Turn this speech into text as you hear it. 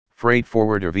Freight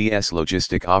forwarder vs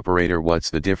logistic operator. What's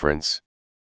the difference?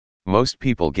 Most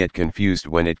people get confused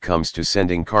when it comes to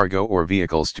sending cargo or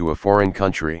vehicles to a foreign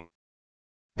country.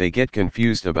 They get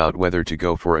confused about whether to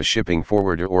go for a shipping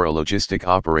forwarder or a logistic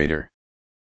operator.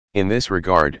 In this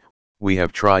regard, we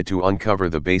have tried to uncover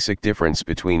the basic difference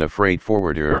between a freight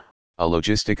forwarder, a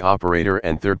logistic operator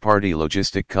and third-party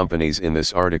logistic companies in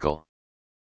this article.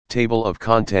 Table of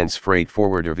contents: freight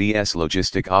forwarder vs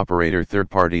logistic operator,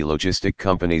 third-party logistic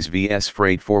companies vs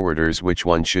freight forwarders. Which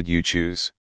one should you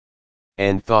choose?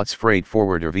 And thoughts: freight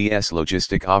forwarder vs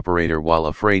logistic operator. While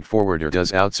a freight forwarder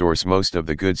does outsource most of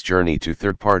the goods journey to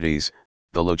third parties,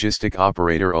 the logistic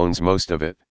operator owns most of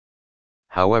it.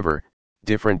 However,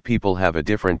 different people have a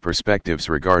different perspectives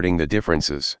regarding the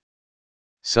differences.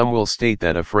 Some will state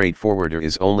that a freight forwarder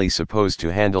is only supposed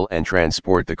to handle and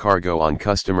transport the cargo on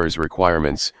customers'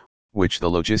 requirements, which the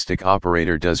logistic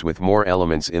operator does with more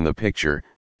elements in the picture,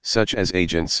 such as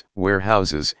agents,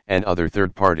 warehouses, and other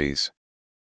third parties.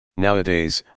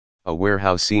 Nowadays, a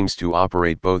warehouse seems to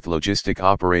operate both logistic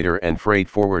operator and freight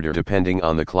forwarder depending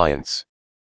on the clients.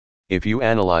 If you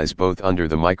analyze both under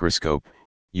the microscope,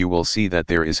 you will see that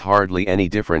there is hardly any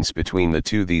difference between the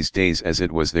two these days as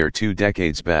it was there 2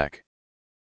 decades back.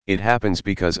 It happens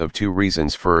because of 2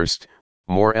 reasons. First,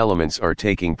 more elements are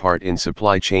taking part in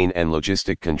supply chain and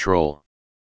logistic control.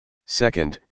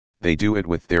 Second, they do it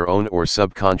with their own or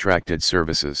subcontracted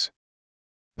services.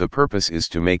 The purpose is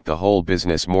to make the whole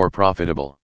business more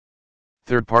profitable.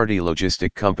 Third-party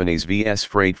logistic companies vs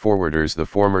freight forwarders. The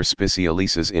former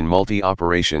specialises in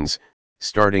multi-operations,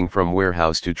 starting from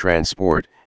warehouse to transport,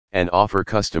 and offer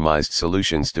customized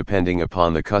solutions depending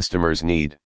upon the customer's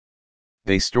need.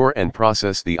 They store and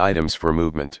process the items for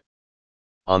movement.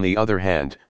 On the other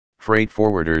hand, freight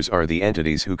forwarders are the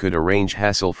entities who could arrange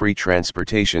hassle-free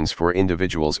transportations for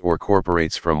individuals or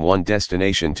corporates from one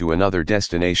destination to another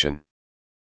destination.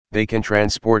 They can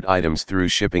transport items through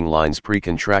shipping lines,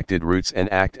 pre-contracted routes, and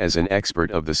act as an expert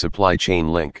of the supply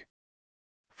chain link.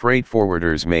 Freight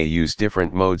forwarders may use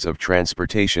different modes of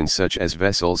transportation such as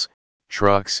vessels,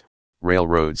 trucks,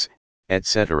 railroads,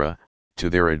 etc., to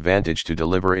their advantage to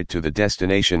deliver it to the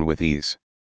destination with ease.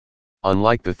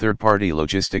 Unlike the third-party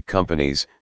logistic companies,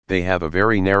 they have a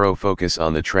very narrow focus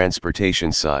on the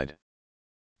transportation side.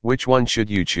 Which one should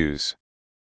you choose?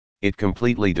 It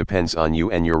completely depends on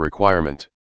you and your requirement.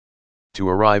 To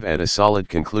arrive at a solid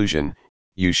conclusion,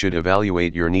 you should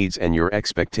evaluate your needs and your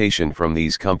expectation from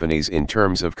these companies in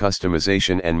terms of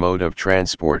customization and mode of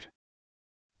transport.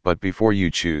 But before you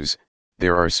choose,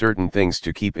 there are certain things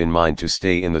to keep in mind to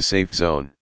stay in the safe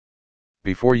zone.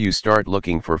 Before you start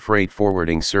looking for freight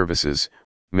forwarding services,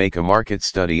 make a market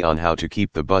study on how to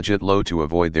keep the budget low to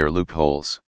avoid their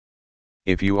loopholes.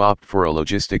 If you opt for a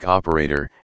logistic operator,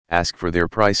 ask for their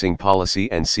pricing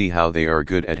policy and see how they are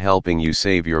good at helping you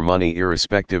save your money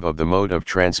irrespective of the mode of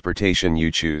transportation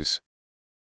you choose.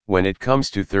 When it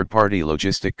comes to third-party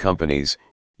logistic companies,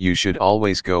 you should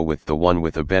always go with the one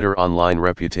with a better online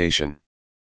reputation.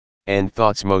 And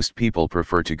thoughts: most people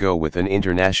prefer to go with an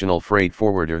international freight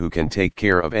forwarder who can take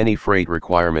care of any freight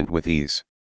requirement with ease.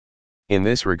 In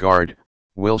this regard,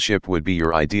 Willship would be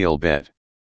your ideal bet.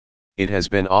 It has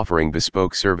been offering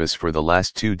bespoke service for the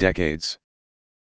last 2 decades.